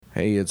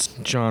Hey, it's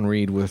John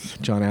Reed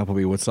with John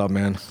Appleby. What's up,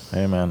 man?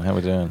 Hey, man. How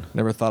we doing?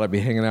 Never thought I'd be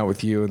hanging out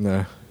with you in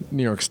the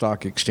New York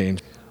Stock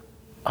Exchange.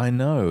 I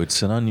know.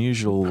 It's an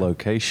unusual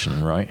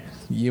location, right?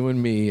 You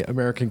and me,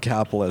 American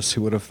capitalists,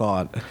 who would have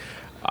thought?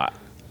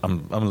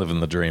 I'm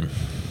living the dream.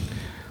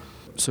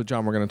 So,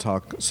 John, we're going to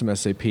talk some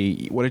SAP.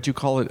 What did you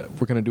call it?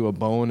 We're going to do a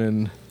bone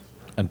and...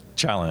 And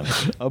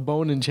challenge. A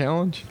bone and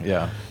challenge?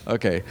 Yeah.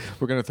 Okay.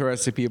 We're going to throw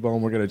SAP a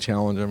bone. We're going to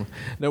challenge them.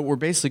 No, we're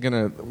basically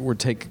going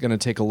to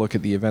take a look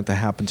at the event that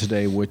happened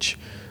today, which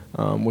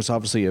was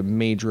obviously a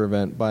major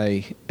event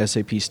by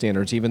SAP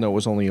standards. Even though it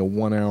was only a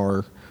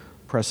 1-hour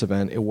press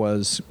event, it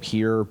was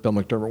here. Bill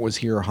McDermott was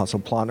here.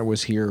 Hasso Plattner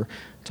was here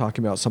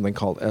talking about something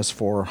called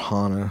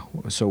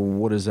S4HANA. So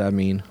what does that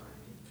mean?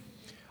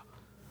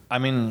 I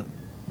mean,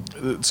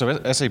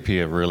 so SAP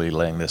are really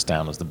laying this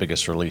down as the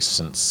biggest release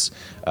since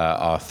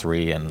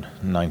R3 in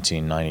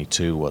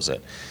 1992, was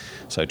it?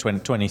 So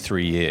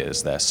 23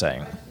 years, they're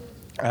saying.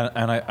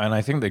 And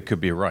I think they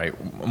could be right.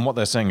 And what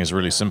they're saying is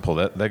really simple.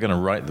 They're going to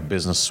write the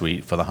business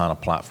suite for the HANA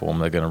platform.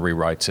 They're going to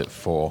rewrite it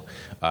for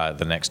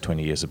the next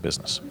 20 years of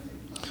business.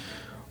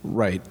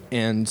 Right.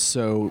 And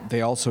so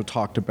they also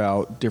talked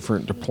about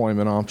different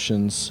deployment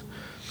options.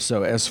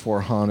 So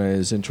S4HANA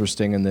is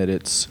interesting in that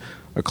it's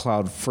a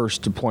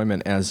cloud-first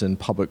deployment as in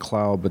public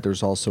cloud, but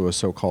there's also a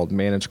so-called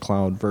managed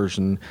cloud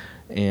version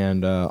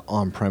and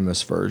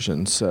on-premise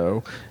version.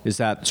 So is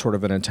that sort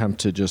of an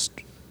attempt to just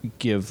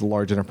give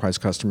large enterprise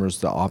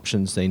customers the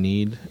options they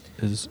need?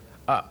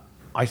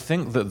 I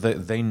think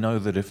that they know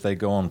that if they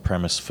go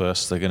on-premise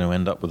first, they're going to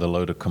end up with a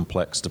load of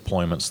complex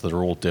deployments that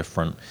are all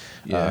different.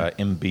 Yeah.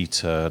 In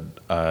beta,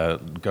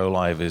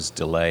 go-live is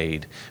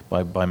delayed.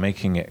 By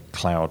making it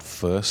cloud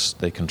first,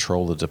 they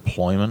control the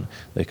deployment,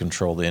 they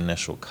control the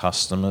initial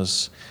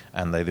customers,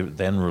 and they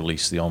then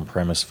release the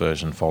on-premise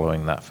version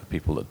following that for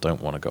people that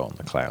don't want to go on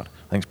the cloud.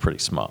 I think it's pretty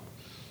smart.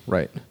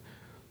 Right.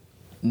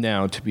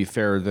 Now, to be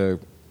fair, the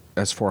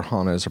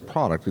S4HANA is a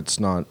product. It's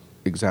not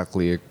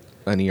exactly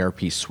an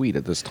ERP suite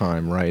at this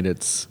time, right?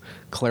 It's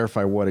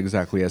clarify what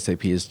exactly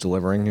SAP is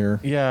delivering here.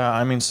 Yeah,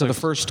 I mean, So the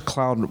first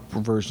cloud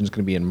version is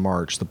going to be in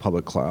March, the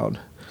public cloud.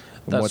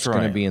 And That's what's right.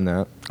 going to be in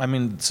that? I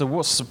mean,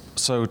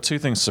 so two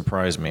things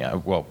surprised me.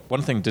 Well,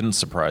 one thing didn't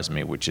surprise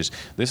me, which is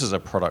this is a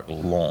product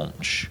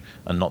launch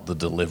and not the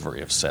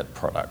delivery of said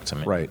product. I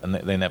mean, Right. And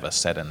they never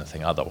said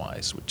anything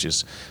otherwise, which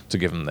is to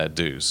give them their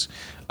dues.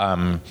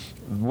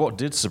 What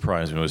did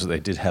surprise me was that they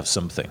did have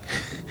something,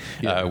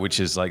 Yeah. which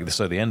is like,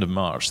 so the end of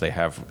March, they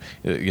have,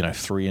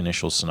 3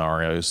 initial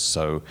scenarios.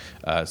 So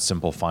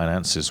Simple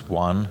Finance is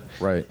one.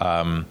 Right.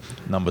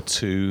 Number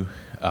 2,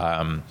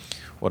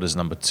 what is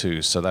number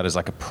 2? So that is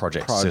like a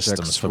project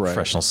systems for right.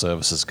 professional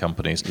services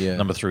companies. Yeah.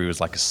 Number 3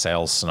 was like a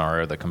sales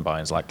scenario that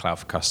combines like Cloud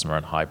for Customer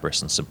and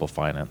Hybris and Simple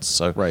Finance.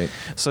 So, Right.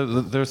 So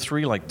there are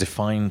 3 like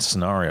defined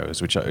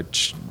scenarios, which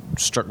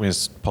struck me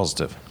as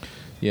positive.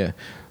 Yeah.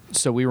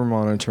 So we were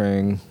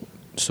monitoring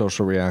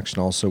social reaction.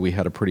 Also, we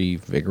had a pretty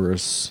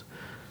vigorous,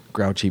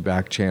 grouchy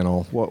back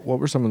channel. What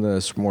were some of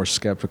the more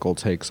skeptical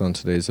takes on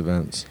today's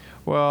events?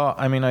 Well,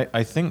 I mean,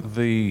 I think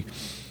the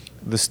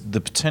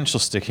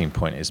potential sticking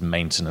point is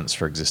maintenance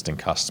for existing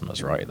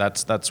customers, right?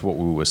 That's what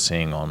we were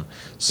seeing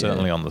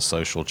certainly on the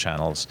social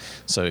channels.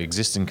 So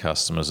existing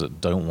customers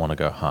that don't want to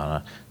go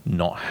HANA,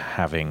 not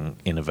having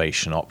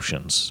innovation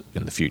options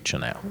in the future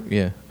now.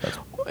 Yeah.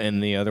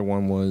 And the other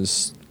one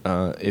was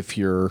if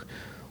you're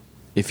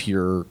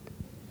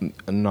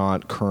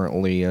not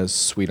currently a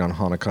Suite on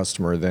HANA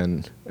customer,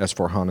 then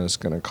S4HANA is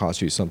going to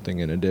cost you something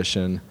in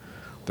addition.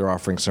 They're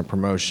offering some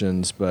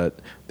promotions, but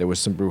there was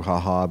some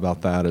brouhaha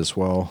about that as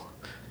well.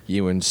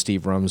 You and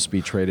Steve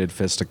Rumsby traded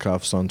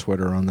fisticuffs on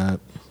Twitter on that.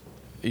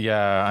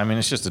 Yeah, I mean,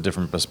 it's just a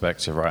different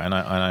perspective, right? And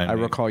I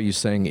recall you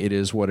saying it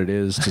is what it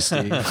is to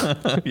Steve.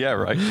 Yeah,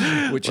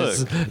 right. Which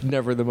is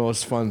never the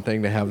most fun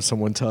thing to have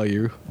someone tell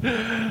you.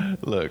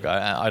 Look,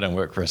 I don't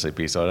work for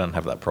SAP, so I don't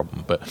have that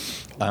problem. But,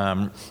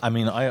 I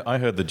mean, I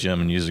heard the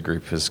German user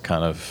group is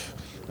kind of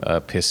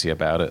pissy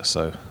about it,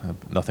 so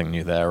nothing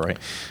new there, right?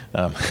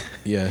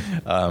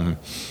 Yeah.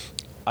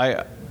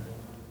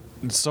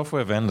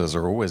 Software vendors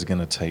are always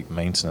going to take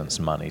maintenance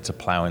money to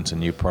plow into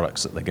new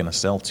products that they're going to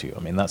sell to you. I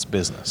mean, that's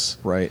business.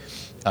 Right.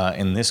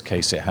 In this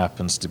case, it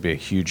happens to be a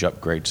huge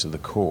upgrade to the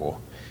core,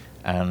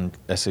 and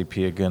SAP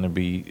are going to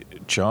be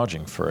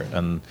charging for it.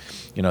 And,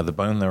 the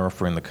bone they're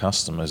offering the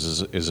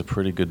customers is a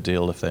pretty good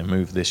deal if they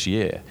move this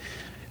year.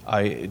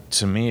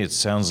 To me, it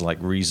sounds like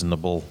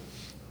reasonable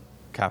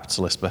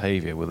capitalist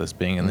behavior with us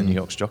being in the New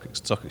York Stock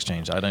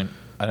Exchange. I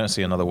don't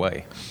see another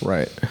way.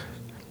 Right.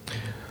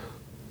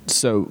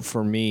 So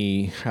for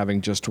me,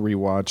 having just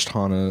rewatched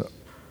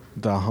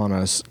the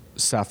HANA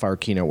Sapphire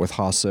keynote with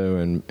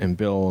Hasso and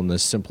Bill and the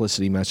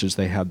simplicity message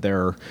they had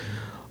there,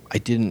 I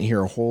didn't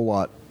hear a whole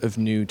lot of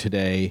new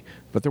today,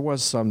 but there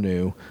was some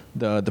new.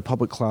 The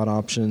public cloud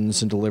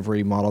options and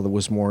delivery model that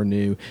was more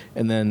new,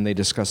 and then they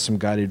discussed some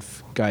guided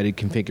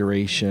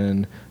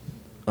configuration,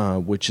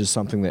 which is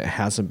something that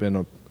hasn't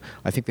been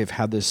I think they've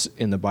had this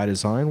in the by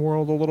design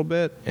world a little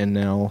bit, and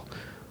now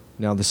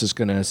this is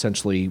going to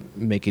essentially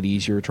make it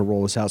easier to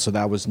roll this out. So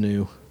that was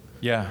new.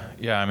 Yeah.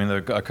 I mean, there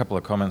are a couple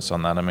of comments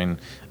on that. I mean,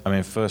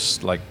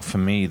 first, like for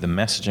me, the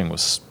messaging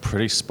was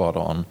pretty spot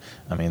on.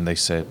 I mean, they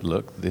said,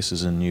 "Look, this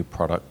is a new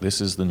product. This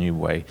is the new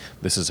way.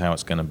 This is how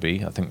it's going to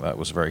be." I think that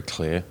was very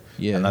clear.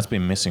 Yeah. And that's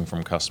been missing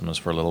from customers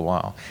for a little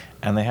while.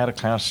 And they had a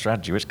cloud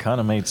strategy, which kind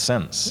of made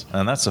sense,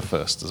 and that's a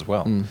first as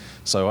well.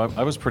 So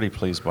I was pretty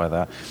pleased by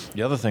that.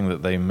 The other thing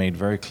that they made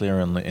very clear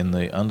in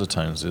the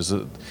undertones is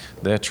that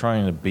they're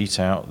trying to beat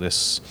out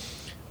this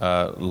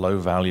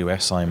low-value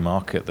SI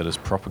market that has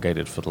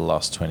propagated for the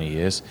last 20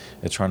 years.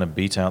 They're trying to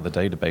beat out the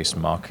database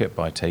market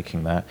by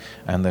taking that,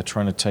 and they're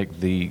trying to take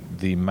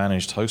the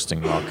managed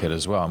hosting market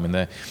as well. I mean,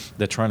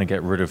 they're trying to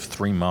get rid of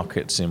 3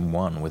 markets in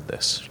one with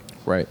this.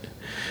 Right.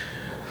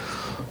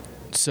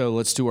 So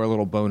let's do our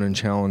little bone and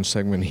challenge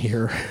segment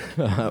here.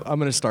 I'm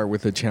going to start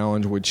with a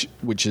challenge,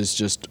 which is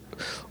just,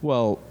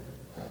 well,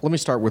 let me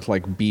start with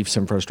like beefs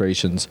and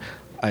frustrations.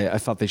 I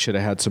thought they should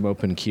have had some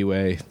open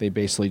QA. They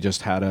basically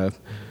just had a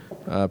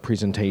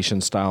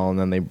presentation style, and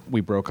then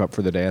we broke up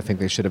for the day. I think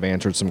they should have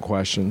answered some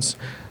questions.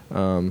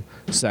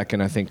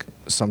 Second, I think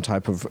some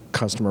type of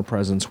customer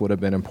presence would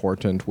have been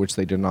important, which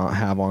they did not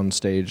have on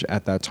stage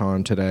at that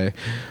time today.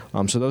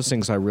 So those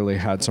things I really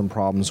had some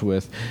problems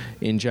with.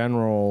 In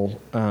general,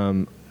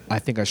 I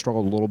think I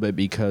struggled a little bit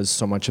because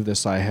so much of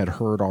this I had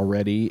heard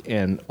already,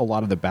 and a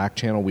lot of the back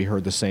channel we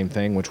heard the same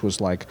thing, which was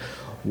like,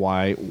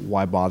 why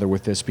bother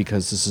with this,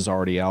 because this is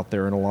already out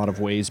there in a lot of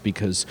ways,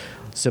 because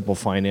Simple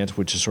Finance,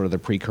 which is sort of the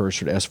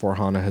precursor to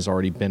S4HANA, has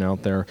already been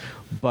out there.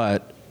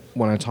 But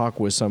when I talk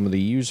with some of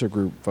the user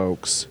group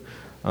folks,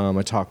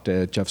 I talked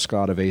to Jeff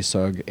Scott of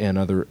ASUG and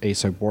other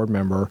ASUG board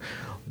member,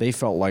 they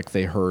felt like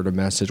they heard a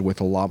message with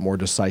a lot more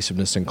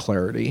decisiveness and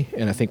clarity.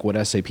 And I think what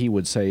SAP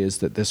would say is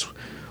that this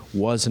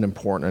was an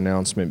important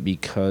announcement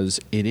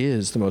because it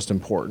is the most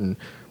important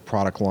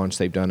product launch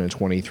they've done in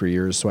 23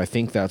 years. So I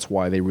think that's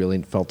why they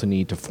really felt the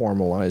need to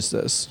formalize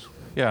this.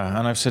 Yeah,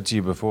 and I've said to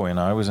you before,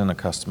 I was in a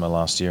customer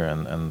last year,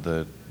 and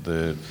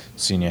the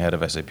senior head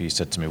of SAP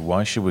said to me,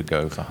 why should we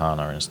go for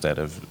HANA instead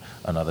of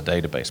another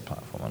database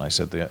platform? And I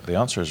said, the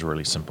answer is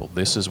really simple.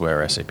 This is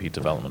where SAP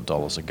development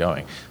dollars are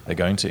going. They're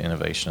going to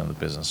innovation in the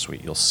business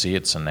suite. You'll see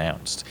it's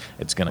announced.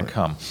 It's going to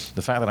come.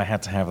 The fact that I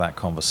had to have that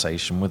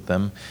conversation with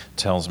them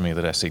tells me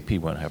that SAP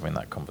weren't having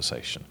that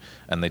conversation.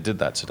 And they did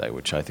that today,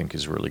 which I think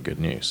is really good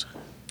news.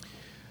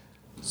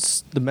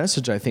 The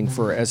message, I think,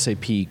 for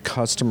SAP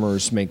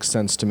customers makes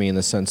sense to me in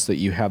the sense that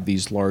you have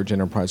these large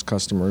enterprise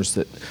customers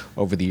that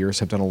over the years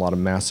have done a lot of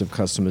massive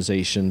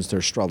customizations.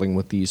 They're struggling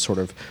with these sort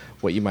of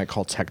what you might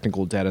call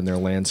technical debt in their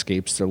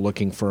landscapes. They're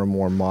looking for a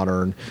more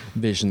modern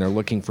vision. They're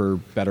looking for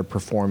better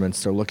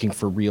performance. They're looking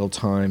for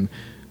real-time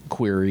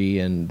query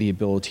and the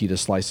ability to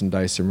slice and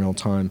dice in real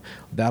time.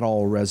 That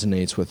all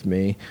resonates with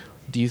me.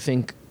 Do you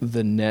think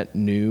the net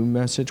new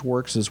message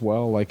works as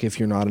well? Like if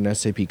you're not an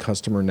SAP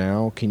customer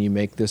now, can you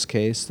make this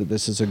case that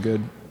this is a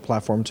good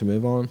platform to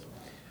move on?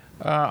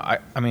 I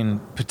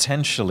mean,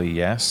 potentially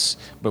yes,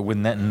 but with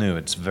net new,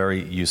 it's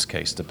very use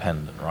case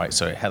dependent, right?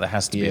 So there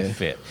has to be a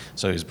fit.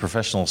 So is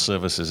professional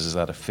services, is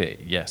that a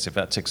fit? Yes, if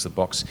that ticks the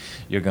box,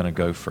 you're going to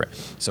go for it.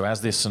 So as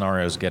these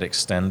scenarios get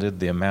extended,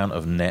 the amount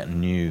of net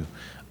new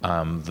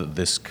that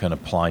this can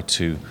apply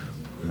to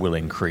will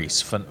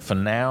increase. For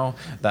now,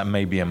 that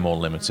may be a more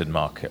limited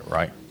market,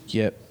 right?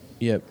 Yep.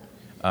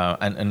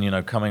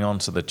 And coming on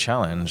to the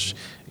challenge,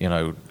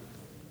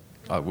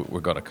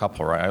 we've got a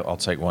couple, right? I'll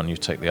take one, you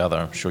take the other.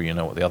 I'm sure you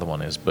know what the other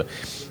one is. But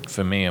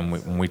for me, and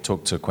when we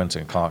talked to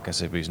Quentin Clark,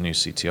 SAP's new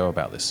CTO,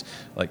 about this,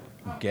 like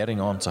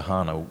getting onto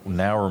HANA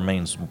now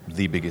remains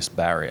the biggest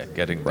barrier,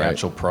 getting the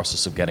actual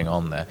process of getting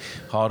on there.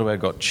 Hardware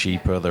got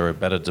cheaper, there are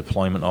better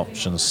deployment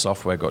options,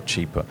 software got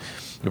cheaper.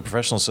 The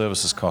professional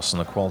services costs and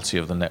the quality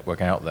of the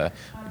network out there,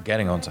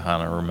 getting onto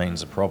HANA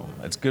remains a problem.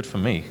 It's good for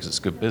me because it's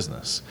good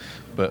business.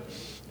 But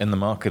in the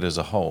market as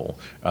a whole,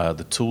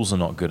 the tools are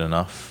not good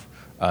enough.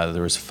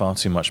 There is far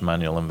too much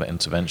manual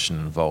intervention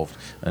involved.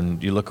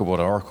 And you look at what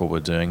Oracle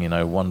were doing,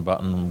 one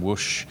button,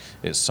 whoosh,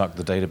 it sucked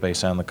the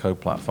database and the code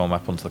platform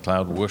up onto the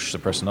cloud, whoosh, to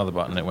press another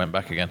button, it went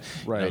back again.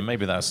 Right.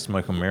 Maybe that's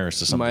smoke and mirrors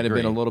to some degree. Might have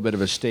been a little bit of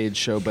a stage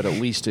show, but at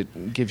least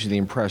it gives you the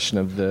impression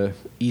of the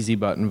easy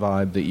button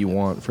vibe that you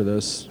want for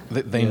this.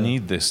 They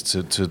need this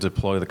to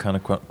deploy the kind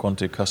of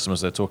quantity of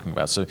customers they're talking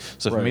about. So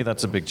for me,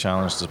 that's a big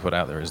challenge to put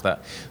out there, is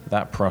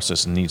that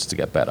process needs to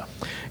get better.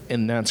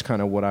 And that's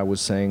kind of what I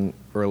was saying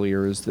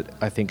earlier, is that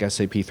I think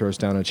SAP throws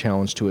down a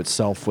challenge to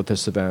itself with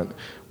this event,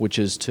 which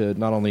is to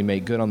not only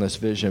make good on this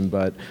vision,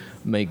 but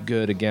make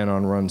good again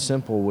on Run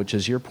Simple, which,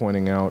 as you're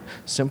pointing out,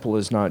 Simple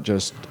is not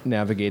just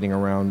navigating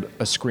around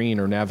a screen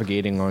or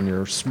navigating on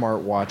your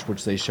smartwatch,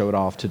 which they showed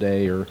off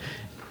today, or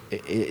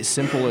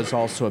Simple is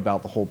also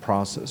about the whole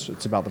process.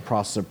 It's about the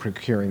process of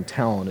procuring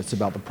talent. It's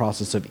about the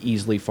process of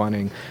easily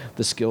finding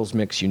the skills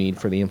mix you need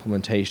for the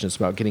implementation. It's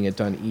about getting it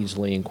done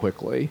easily and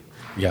quickly.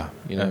 Yeah,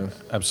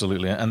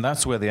 absolutely. And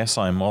that's where the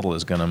SI model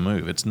is going to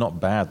move. It's not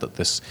bad that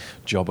this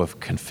job of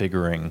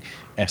configuring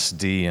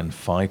SD and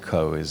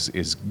FICO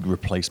is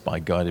replaced by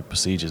guided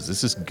procedures.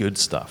 This is good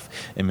stuff.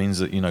 It means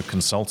that,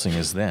 consulting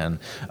is then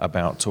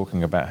about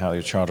talking about how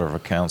your charter of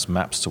accounts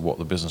maps to what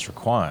the business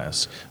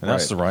requires. And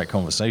that's the right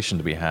conversation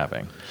to be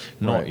having.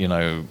 Not,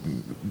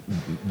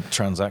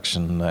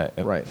 transaction,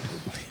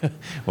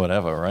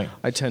 whatever, right?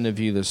 I tend to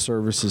view the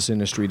services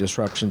industry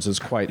disruptions as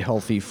quite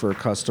healthy for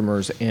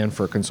customers and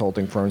for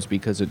consulting firms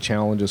because it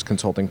challenges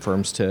consulting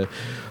firms to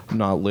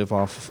not live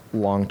off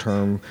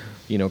long-term,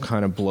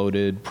 kind of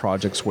bloated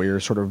projects where you're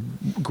sort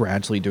of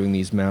gradually doing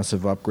these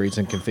massive upgrades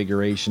and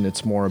configuration.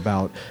 It's more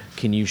about,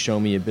 can you show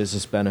me a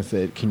business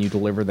benefit? Can you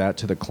deliver that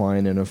to the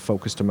client in a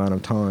focused amount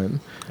of time?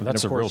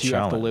 That's and of course, you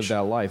have to live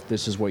that life.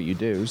 This is what you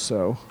do,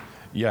 so...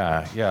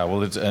 Yeah.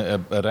 Well, it's,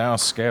 at our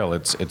scale,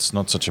 it's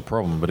not such a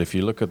problem. But if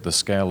you look at the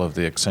scale of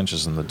the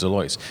Accentures and the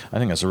Deloittes, I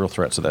think that's a real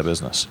threat to their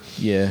business.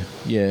 Yeah.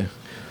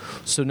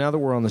 So now that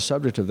we're on the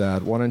subject of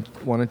that, why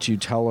don't you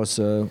tell us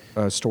a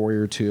story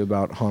or two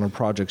about HANA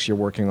projects you're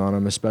working on?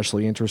 I'm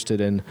especially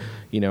interested in,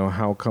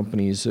 how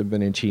companies have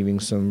been achieving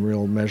some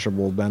real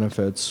measurable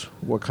benefits.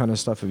 What kind of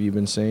stuff have you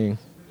been seeing?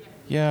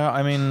 Yeah,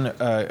 I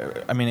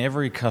mean,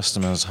 every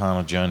customer's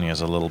HANA journey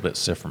is a little bit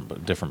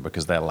different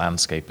because their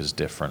landscape is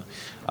different,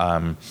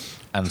 and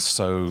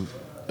so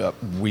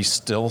we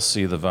still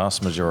see the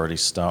vast majority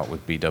start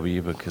with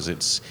BW because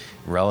it's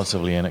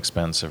relatively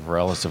inexpensive,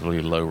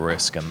 relatively low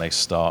risk, and they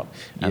start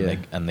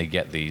and they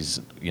get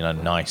these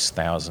nice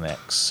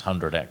 1000x,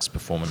 100x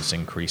performance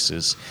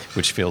increases,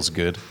 which feels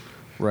good.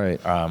 Right.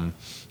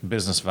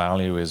 Business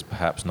value is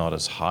perhaps not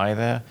as high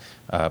there,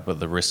 but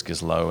the risk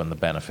is low and the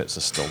benefits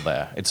are still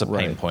there. It's a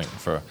pain point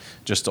for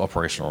just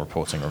operational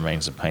reporting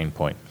remains a pain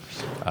point.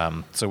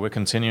 So we're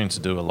continuing to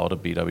do a lot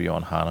of BW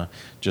on HANA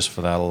just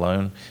for that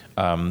alone.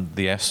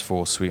 The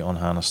S4 suite on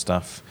HANA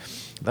stuff,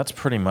 that's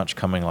pretty much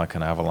coming like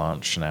an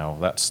avalanche now.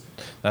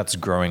 That's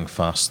growing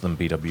faster than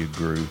BW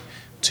grew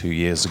 2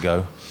 years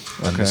ago.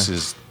 And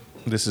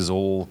this is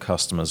all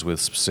customers with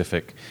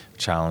specific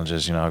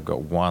challenges. I've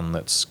got one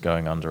that's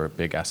going under a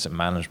big asset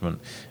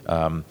management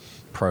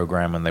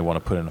program, and they want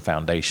to put in a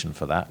foundation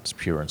for that. It's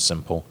pure and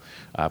simple.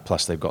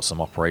 Plus, they've got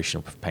some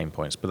operational pain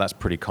points, but that's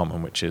pretty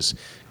common, which is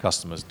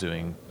customers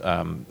doing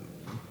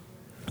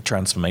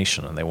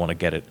transformation, and they want to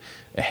get it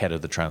ahead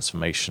of the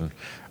transformation.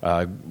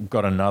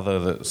 Got another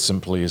that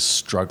simply is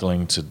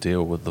struggling to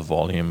deal with the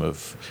volume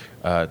of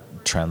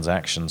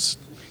transactions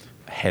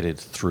headed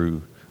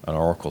through an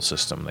Oracle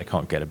system. They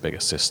can't get a bigger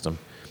system.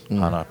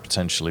 HANA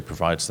potentially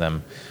provides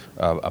them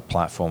a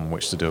platform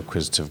which to do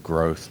acquisitive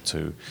growth,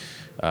 to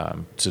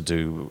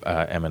do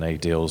M&A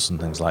deals and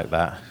things like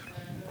that.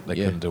 They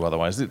couldn't do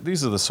otherwise.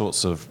 These are the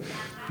sorts of,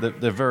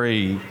 they're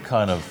very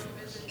kind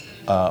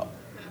of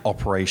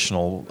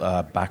operational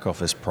back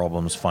office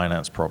problems,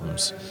 finance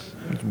problems,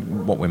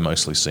 what we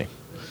mostly see.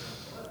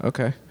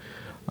 Okay.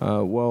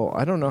 Well,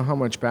 I don't know how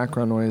much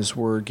background noise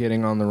we're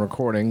getting on the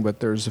recording, but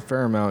there's a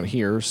fair amount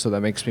here, so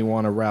that makes me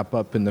want to wrap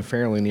up in the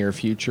fairly near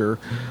future.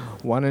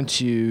 Why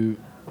don't you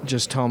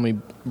just tell me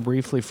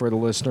briefly for the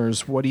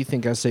listeners, what do you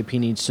think SAP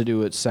needs to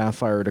do at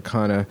Sapphire to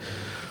kind of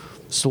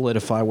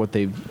solidify what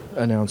they've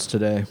announced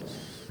today?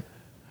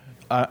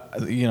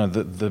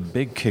 The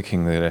big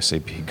kicking that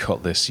SAP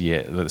got this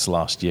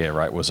last year,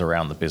 right, was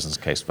around the business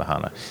case for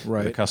HANA.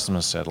 Right. The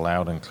customers said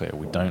loud and clear,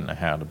 we don't know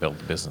how to build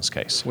the business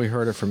case. We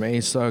heard it from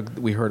ASUG,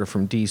 we heard it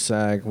from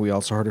DSAG, we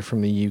also heard it from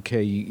the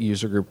UK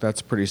user group.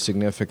 That's pretty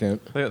significant.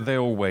 They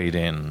all weighed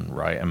in,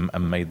 right,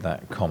 and made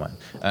that comment.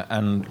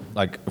 And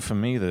for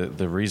me,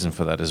 the reason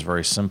for that is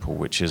very simple,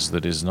 which is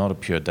that it's not a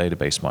pure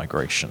database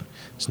migration.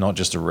 It's not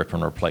just a rip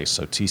and replace,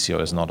 so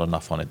TCO is not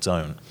enough on its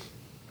own.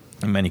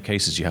 In many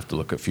cases, you have to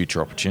look at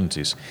future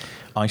opportunities.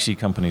 IT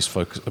companies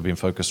have been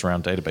focused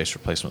around database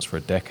replacements for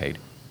a decade.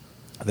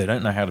 They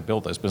don't know how to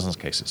build those business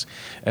cases.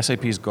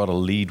 SAP's got to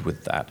lead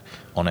with that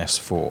on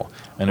S4.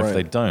 And if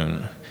they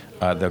don't,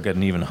 they'll get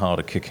an even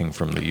harder kicking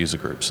from the user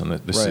groups. And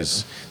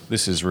this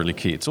is really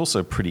key. It's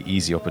also a pretty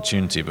easy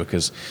opportunity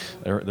because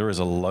there is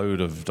a load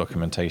of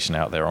documentation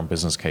out there on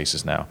business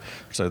cases now.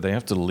 So they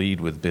have to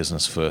lead with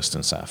business first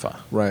in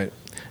Sapphire. Right.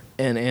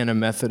 And a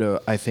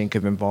method, I think,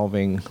 of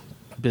involving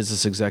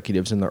business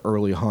executives in the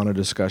early HANA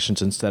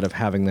discussions instead of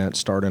having that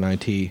start in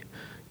IT,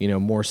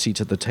 more seats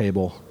at the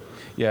table.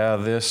 Yeah,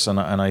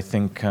 and I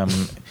think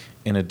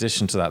in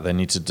addition to that, they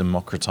need to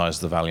democratize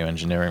the value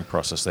engineering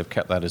process. They've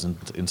kept that as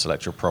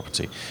intellectual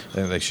property. I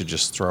think they should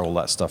just throw all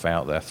that stuff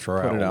out there.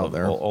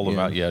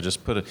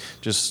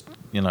 Just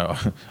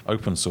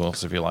open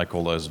source, if you like,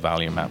 all those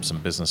value maps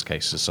and business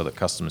cases so that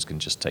customers can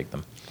just take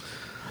them.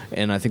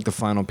 And I think the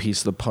final piece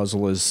of the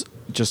puzzle is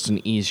just an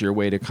easier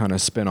way to kind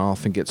of spin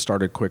off and get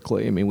started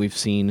quickly. I mean, we've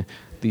seen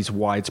these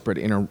widespread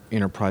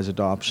enterprise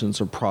adoptions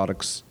of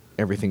products,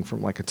 everything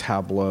from like a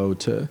Tableau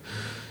to,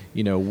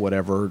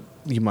 whatever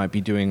you might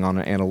be doing on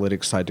an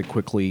analytics side to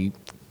quickly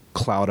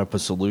cloud up a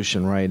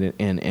solution, right,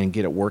 and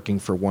get it working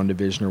for one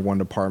division or one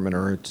department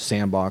or a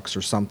sandbox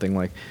or something.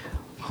 Like,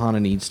 HANA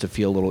needs to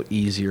feel a little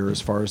easier as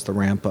far as the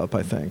ramp up,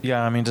 I think.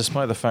 Yeah, I mean,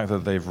 despite the fact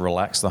that they've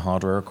relaxed the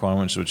hardware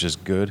requirements, which is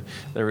good,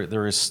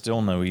 there is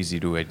still no easy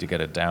way to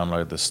get a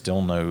download. There's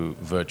still no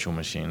virtual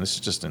machine. This is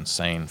just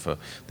insane for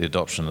the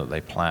adoption that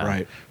they plan.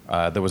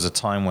 Right. There was a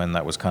time when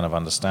that was kind of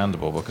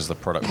understandable because the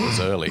product was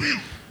early,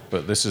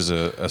 but this is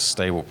a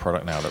stable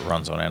product now that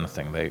runs on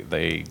anything.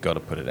 They got to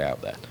put it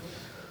out there.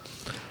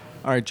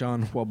 All right,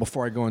 John. Well,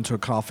 before I go into a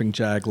coughing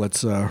jag,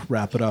 let's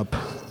wrap it up.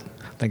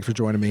 Thank you for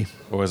joining me.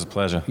 Always a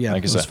pleasure. Yeah,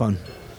 Thank you, it was sir. fun.